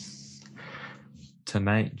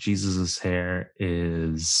 Tonight, Jesus's hair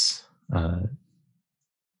is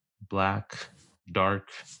black, dark,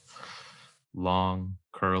 long,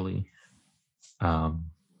 curly,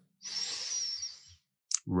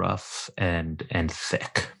 rough, and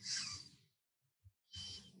thick.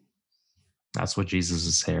 That's what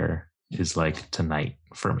Jesus's hair is like tonight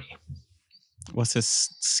for me. What's his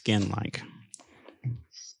skin like?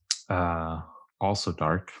 Also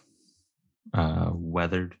dark,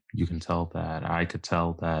 weathered. You can tell that. I could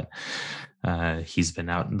tell that he's been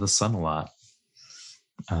out in the sun a lot.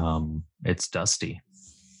 It's dusty.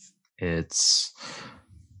 It's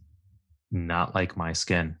not like my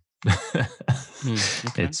skin. Okay.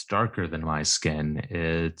 It's darker than my skin.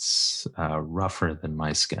 It's rougher than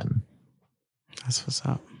my skin. That's what's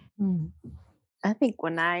up. I think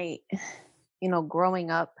when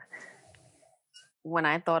growing up, when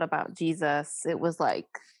I thought about Jesus, it was like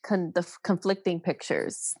the conflicting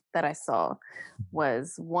pictures that I saw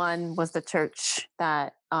was the church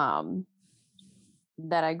that I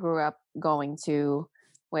grew up going to,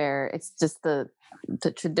 where it's just the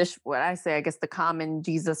tradition, what I say, I guess the common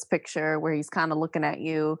Jesus picture, where he's kind of looking at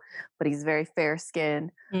you, but he's very fair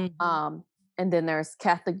skinned. Mm-hmm. And then there's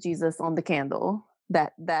Catholic Jesus on the candle.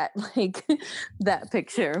 That like that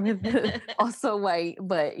picture with also white,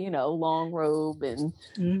 but long robe and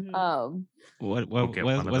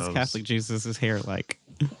what's Catholic Jesus's hair like?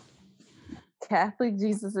 Catholic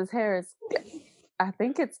Jesus's hair is, I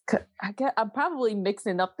think I'm probably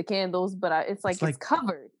mixing up the candles, but it's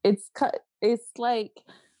covered. It's cut. It's like,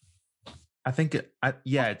 I think I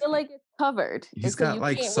feel like it's covered. He's got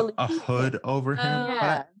like a hood over him.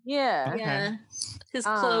 Yeah. Okay. His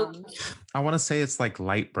cloak. I want to say it's like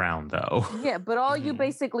light brown though. Yeah, but all you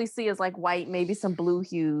basically see is like white, maybe some blue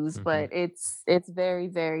hues, but it's very,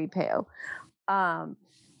 very pale.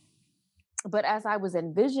 But as I was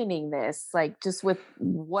envisioning this, like just with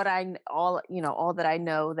what all that I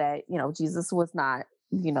know, that Jesus was not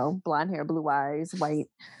blonde hair, blue eyes, white,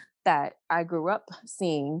 that I grew up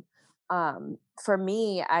seeing. For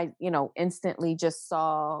me, I instantly just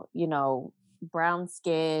saw brown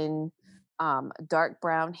skin, dark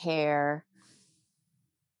brown hair.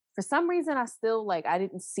 For some reason, I still I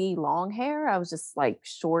didn't see long hair. I was just like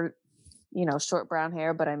short brown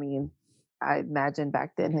hair. But I mean, I imagine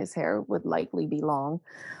back then his hair would likely be long.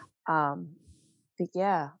 But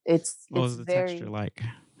yeah, what was the texture like?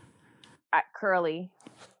 Curly.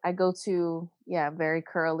 I go to very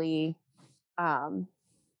curly,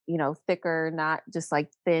 thicker, not just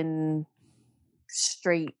like thin,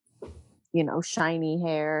 straight, shiny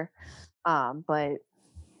hair. But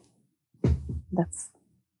that's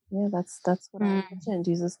what I mentioned.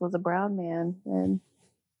 Jesus was a brown man, and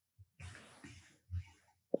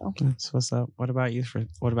that's what's up. What about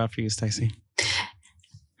for you, Stacey?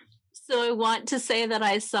 So So I want to say that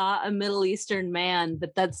I saw a Middle Eastern man,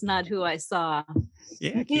 but that's not who I saw.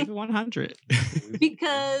 Yeah, keep it 100.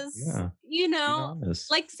 Because, Yeah.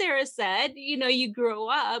 like Sarah said, you grow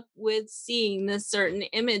up with seeing this certain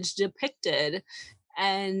image depicted.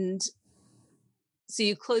 And so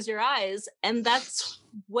you close your eyes and that's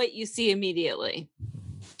what you see immediately.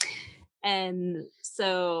 And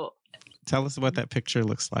so tell us what that picture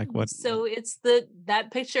looks like. So it's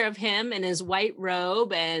that picture of him in his white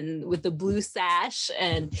robe and with the blue sash,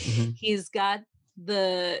 and he's got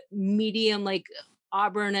the medium, like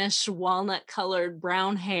auburnish walnut colored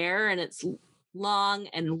brown hair, and it's long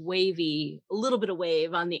and wavy, a little bit of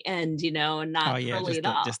wave on the end, and not curly at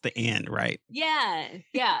all. Just the end, right? Yeah.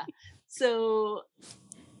 So,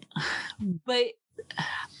 but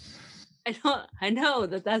I know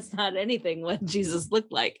that that's not anything what Jesus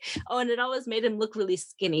looked like. Oh, and it always made him look really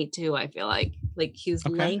skinny too. I feel like he was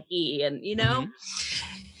lanky and,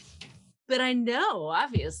 but I know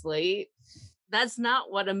obviously that's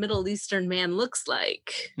not what a Middle Eastern man looks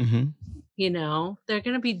like. They're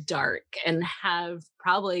going to be dark and have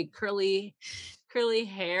probably curly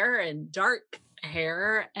hair and dark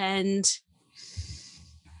hair. And,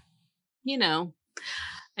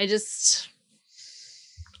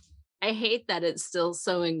 I hate that it's still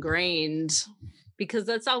so ingrained, because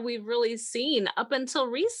that's all we've really seen up until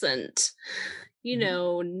recent.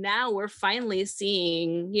 Now we're finally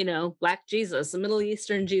seeing, Black Jesus, a Middle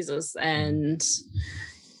Eastern Jesus, and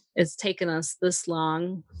it's taken us this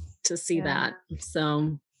long to see that.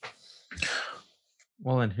 So,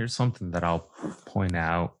 well, and here's something that I'll point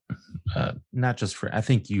out, not just for, I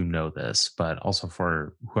think this, but also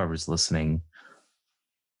for whoever's listening.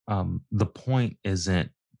 The point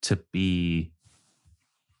isn't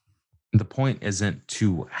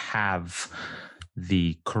to have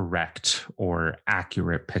the correct or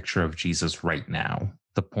accurate picture of Jesus right now.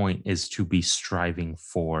 The point is to be striving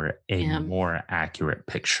for a more accurate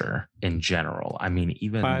picture in general. I mean,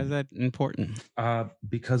 even why is that important?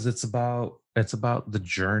 Because it's about the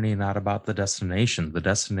journey, not about the destination. The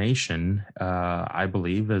destination, I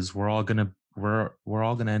believe, is we're all gonna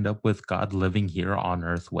end up with God living here on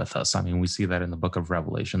earth with us. I mean, we see that in the book of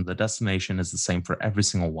Revelation. The destination is the same for every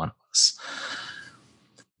single one of us.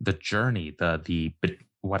 The journey,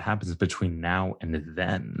 what happens between now and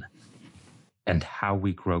then, and how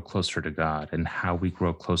we grow closer to God and how we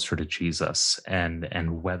grow closer to Jesus,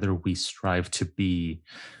 and whether we strive to be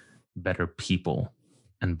better people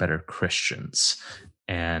and better Christians.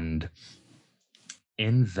 And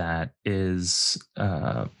in that is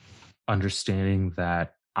understanding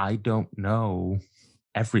that I don't know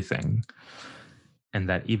everything, and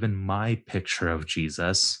that even my picture of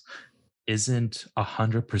Jesus isn't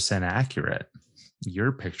 100% accurate.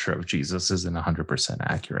 Your picture of Jesus isn't 100%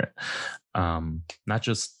 accurate. Not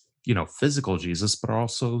just, physical Jesus, but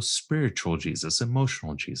also spiritual Jesus,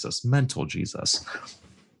 emotional Jesus, mental Jesus.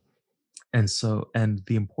 And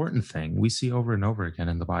the important thing we see over and over again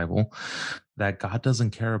in the Bible, that God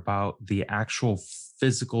doesn't care about the actual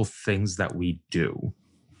physical things that we do.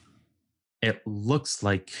 It looks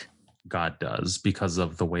like God does because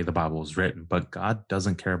of the way the Bible is written, but God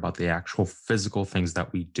doesn't care about the actual physical things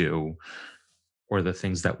that we do, or the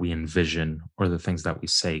things that we envision, or the things that we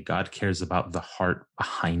say. God cares about the heart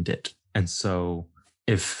behind it. And so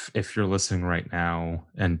if you're listening right now,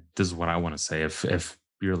 and this is what I want to say, if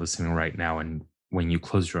you're listening right now and when you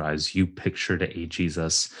close your eyes, you pictured a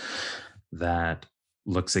Jesus that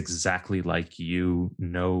looks exactly like you,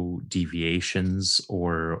 no deviations,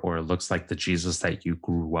 or looks like the Jesus that you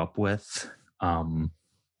grew up with, and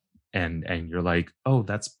you're like, oh,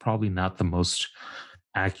 that's probably not the most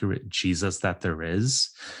accurate Jesus that there is.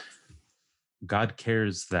 God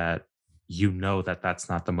cares that that that's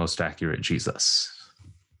not the most accurate Jesus.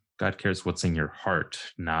 God cares what's in your heart,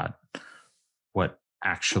 not what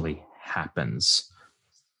actually happens.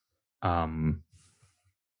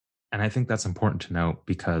 And I think that's important to note,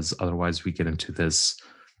 because otherwise we get into this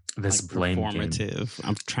like blame performative game.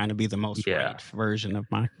 I'm trying to be the most right version of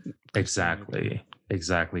my exactly.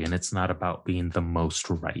 And it's not about being the most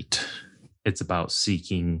right. It's about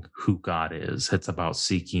seeking who God is. It's about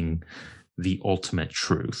seeking the ultimate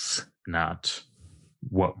truth, not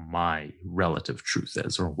what my relative truth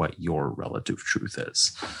is or what your relative truth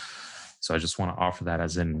is. So I just want to offer that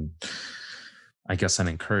as an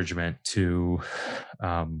encouragement to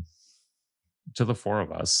the four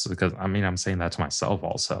of us, because I'm saying that to myself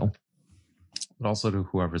also, but also to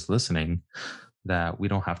whoever's listening, that we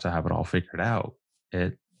don't have to have it all figured out.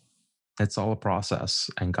 It's all a process,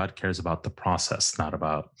 and God cares about the process, not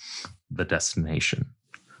about the destination.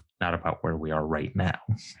 not about where we are right now.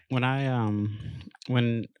 When I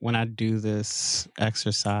when I do this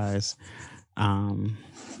exercise,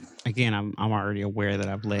 again, I'm already aware that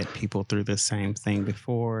I've led people through the same thing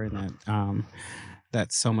before, and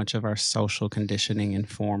that so much of our social conditioning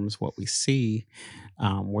informs what we see,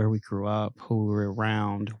 where we grew up, who we were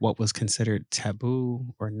around, what was considered taboo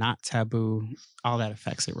or not taboo. All that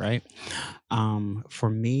affects it, right? For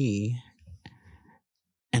me,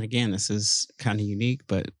 and again, this is kind of unique,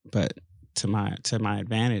 but to my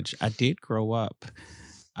advantage, I did grow up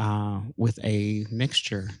with a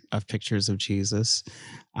mixture of pictures of Jesus.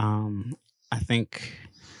 I think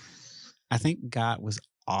God was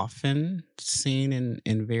often seen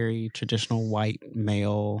in very traditional white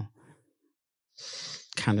male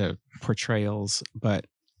kind of portrayals, but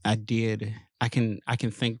I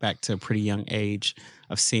can think back to a pretty young age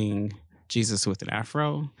of seeing Jesus with an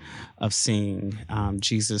afro, of seeing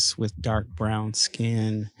Jesus with dark brown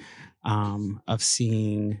skin, of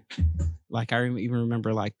seeing, like, I even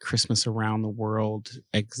remember like Christmas Around the World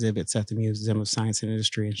exhibits at the Museum of Science and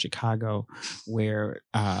Industry in Chicago, where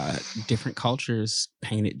different cultures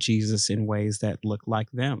painted Jesus in ways that looked like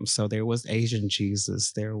them. So there was Asian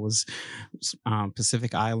Jesus, there was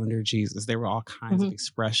Pacific Islander Jesus, there were all kinds of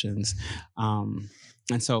expressions.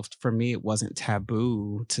 And so for me, it wasn't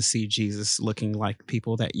taboo to see Jesus looking like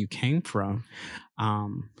people that you came from.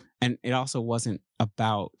 And it also wasn't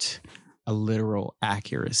about a literal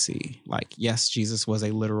accuracy. Like, yes, Jesus was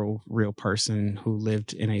a literal, real person who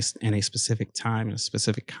lived in a specific time, in a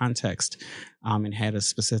specific context, and had a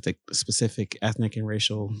specific ethnic and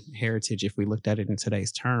racial heritage, if we looked at it in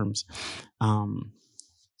today's terms.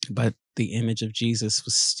 But the image of Jesus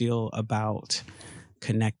was still about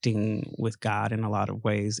connecting with God in a lot of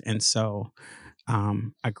ways. And so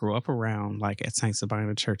I grew up around, like, at St.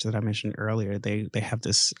 Sabina Church that I mentioned earlier. They have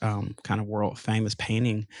this kind of world famous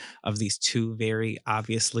painting of these two very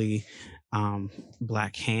obviously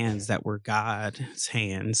black hands that were God's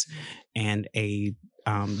hands, and a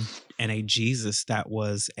Jesus that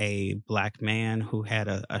was a black man who had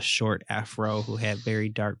a short afro, who had very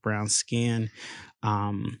dark brown skin,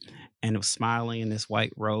 and was smiling in this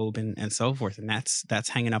white robe, and so forth. And that's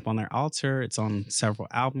hanging up on their altar. It's on several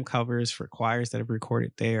album covers for choirs that have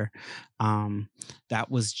recorded there. That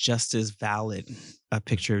was just as valid a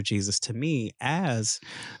picture of Jesus to me as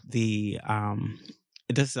the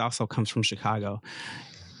this also comes from Chicago.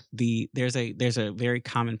 There's a very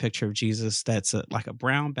common picture of Jesus that's like a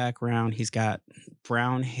brown background. He's got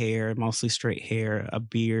brown hair, mostly straight hair, a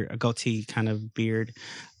beard, a goatee kind of beard,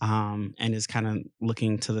 and is kind of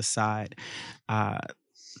looking to the side.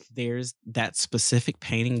 There's that specific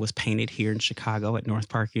painting was painted here in Chicago at North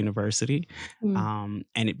Park University, and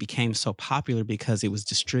it became so popular because it was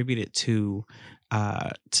distributed to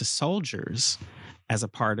soldiers as a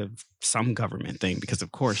part of some government thing, because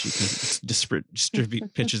of course you can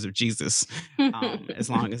distribute pictures of Jesus, as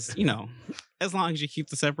long as you keep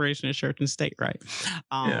the separation of church and state, right?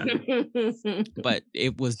 But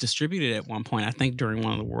it was distributed at one point, I think during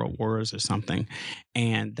one of the world wars or something,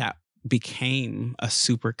 and that became a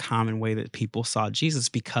super common way that people saw Jesus,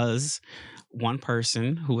 because one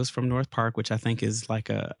person who was from North Park, which I think is like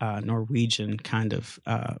a Norwegian kind of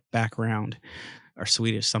background, or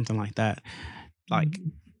Swedish, something like that, like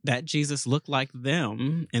that Jesus looked like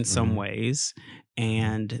them in some ways,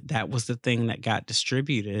 and that was the thing that got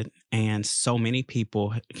distributed. And so many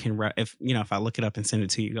people can, if I look it up and send it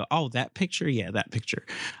to you, go, oh, that picture, yeah, that picture.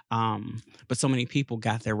 But so many people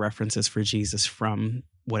got their references for Jesus from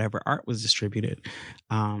whatever art was distributed.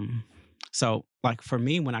 So, like, for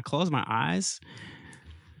me, when I close my eyes,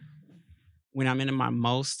 when I'm in my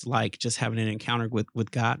most, like, just having an encounter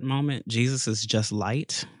with God moment, Jesus is just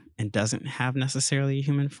light and doesn't have necessarily a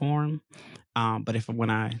human form. But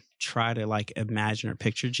when I try to, like, imagine or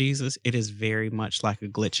picture Jesus, it is very much like a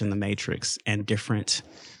glitch in the Matrix, and different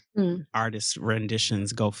artists'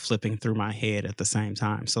 renditions go flipping through my head at the same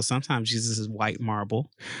time. So sometimes Jesus is white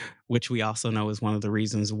marble, which we also know is one of the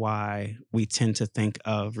reasons why we tend to think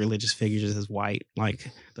of religious figures as white.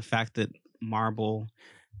 Like, the fact that marble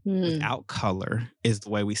without color is the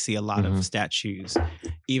way we see a lot of statues,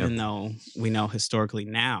 even though we know historically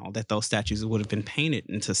now that those statues would have been painted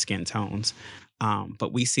into skin tones.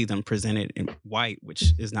 But we see them presented in white,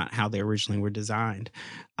 which is not how they originally were designed.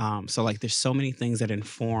 So, like, there's so many things that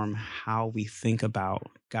inform how we think about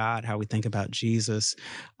God, how we think about Jesus,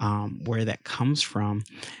 where that comes from.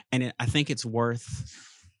 And I think it's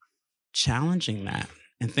worth challenging that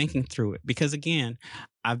and thinking through it. Because again,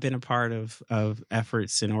 I've been a part of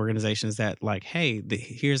efforts and organizations that like, hey,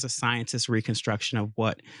 here's a scientist reconstruction of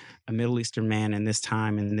what a Middle Eastern man in this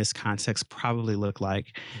time and in this context probably looked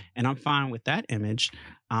like. And I'm fine with that image.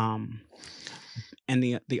 And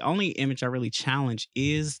the only image I really challenge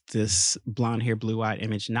is this blonde hair, blue eyed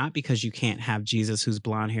image, not because you can't have Jesus who's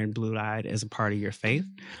blonde hair and blue eyed as a part of your faith,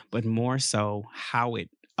 but more so how it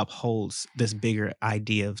upholds this bigger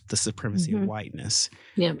idea of the supremacy of whiteness.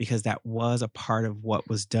 Yeah. Because that was a part of what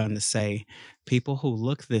was done to say people who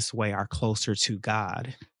look this way are closer to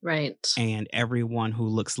God. Right. And everyone who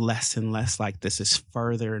looks less and less like this is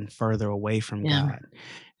further and further away from God.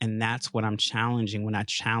 And that's what I'm challenging when I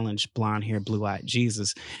challenge blonde hair, blue eyed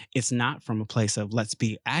Jesus. It's not from a place of let's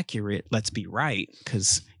be accurate, let's be right,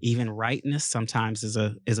 because even rightness sometimes is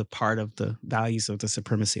a part of the values of the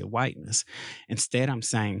supremacy of whiteness. Instead, I'm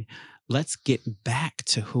saying, let's get back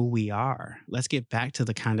to who we are. Let's get back to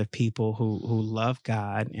the kind of people who love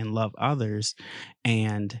God and love others,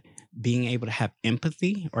 and being able to have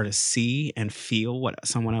empathy or to see and feel what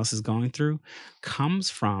someone else is going through comes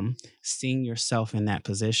from seeing yourself in that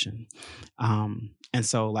position. And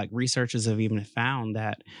so like researchers have even found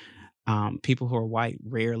that people who are white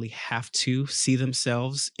rarely have to see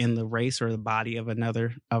themselves in the race or the body of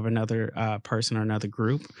another person or another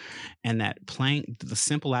group. And that the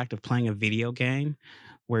simple act of playing a video game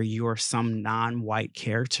where you're some non-white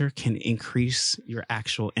character can increase your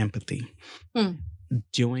actual empathy.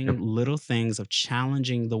 Doing little things of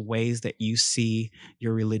challenging the ways that you see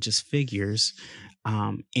your religious figures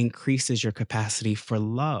increases your capacity for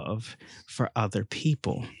love for other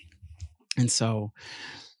people. And so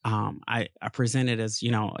I present it as,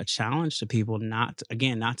 a challenge to people, not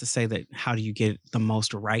to say that how do you get the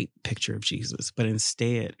most right picture of Jesus, but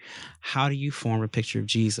instead, how do you form a picture of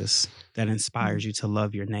Jesus that inspires you to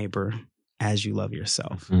love your neighbor as you love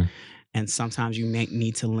yourself? And sometimes you may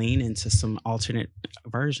need to lean into some alternate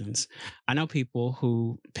versions. I know people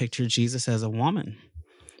who picture Jesus as a woman,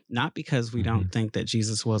 not because we don't think that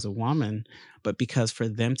Jesus was a woman, but because for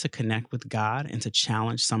them to connect with God and to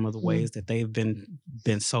challenge some of the ways that they've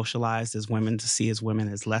been socialized as women, to see as women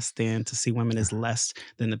as less than, to see women as less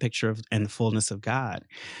than the picture of and the fullness of God,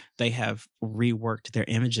 they have reworked their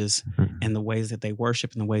images and the ways that they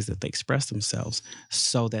worship and the ways that they express themselves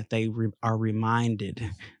so that they are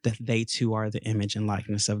reminded that they too are the image and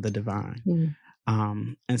likeness of the divine.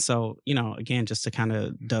 And so, again, just to kind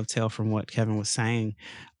of dovetail from what Kevin was saying,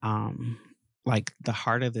 like the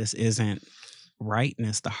heart of this isn't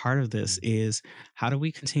rightness. The heart of this is how do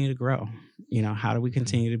we continue to grow? How do we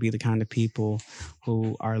continue to be the kind of people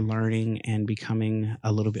who are learning and becoming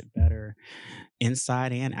a little bit better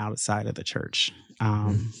inside and outside of the church?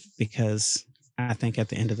 Because I think at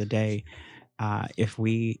the end of the day, if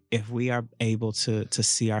we are able to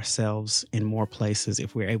see ourselves in more places,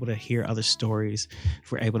 if we're able to hear other stories,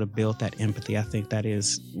 if we're able to build that empathy, I think that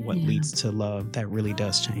is what leads to love that really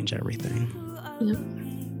does change everything. Yep.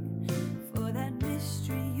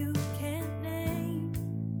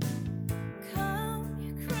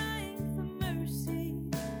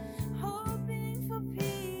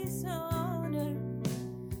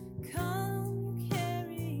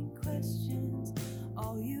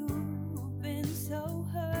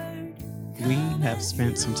 We have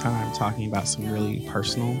spent some time talking about some really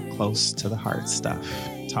personal, close to the heart stuff,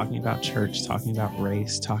 talking about church, talking about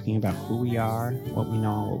race, talking about who we are, what we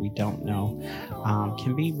know and what we don't know,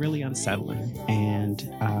 can be really unsettling. And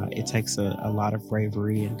it takes a lot of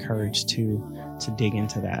bravery and courage to dig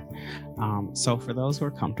into that. So for those who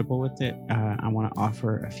are comfortable with it, I want to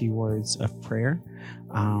offer a few words of prayer.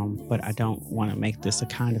 But I don't want to make this a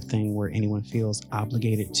kind of thing where anyone feels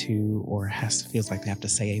obligated to or feels like they have to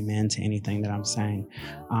say amen to anything that I'm saying.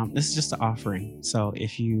 This is just an offering. So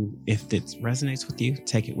if it resonates with you,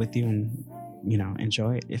 take it with you and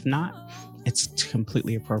enjoy it. If not, it's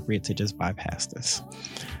completely appropriate to just bypass this.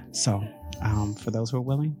 So for those who are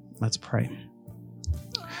willing, let's pray.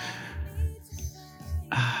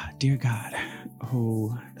 Dear God,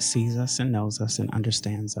 who sees us and knows us and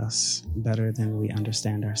understands us better than we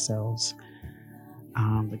understand ourselves,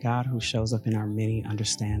 the God who shows up in our many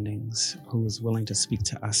understandings, who is willing to speak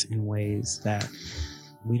to us in ways that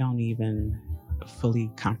we don't even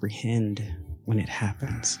fully comprehend when it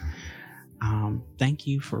happens. Thank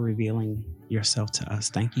you for revealing yourself to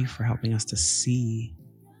us. Thank you for helping us to see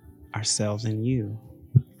ourselves in you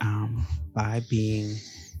by being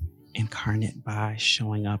incarnate, by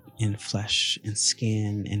showing up in flesh and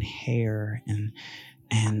skin and hair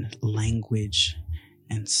and language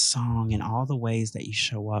and song and all the ways that you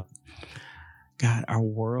show up. God, our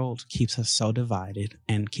world keeps us so divided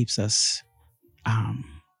and keeps us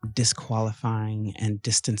disqualifying and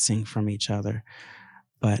distancing from each other.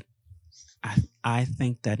 But I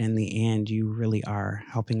think that in the end, you really are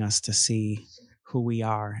helping us to see who we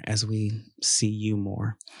are as we see you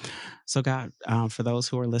more. So God, for those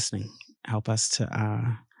who are listening, help us to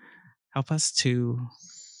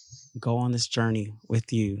go on this journey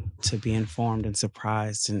with you, to be informed and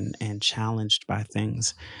surprised and challenged by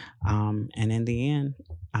things. And in the end,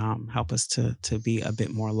 help us to be a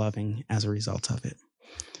bit more loving as a result of it.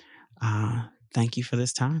 Thank you for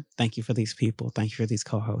this time. Thank you for these people. Thank you for these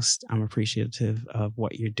co-hosts. I'm appreciative of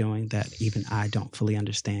what you're doing that even I don't fully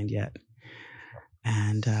understand yet.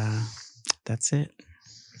 And that's it.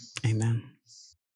 Amen.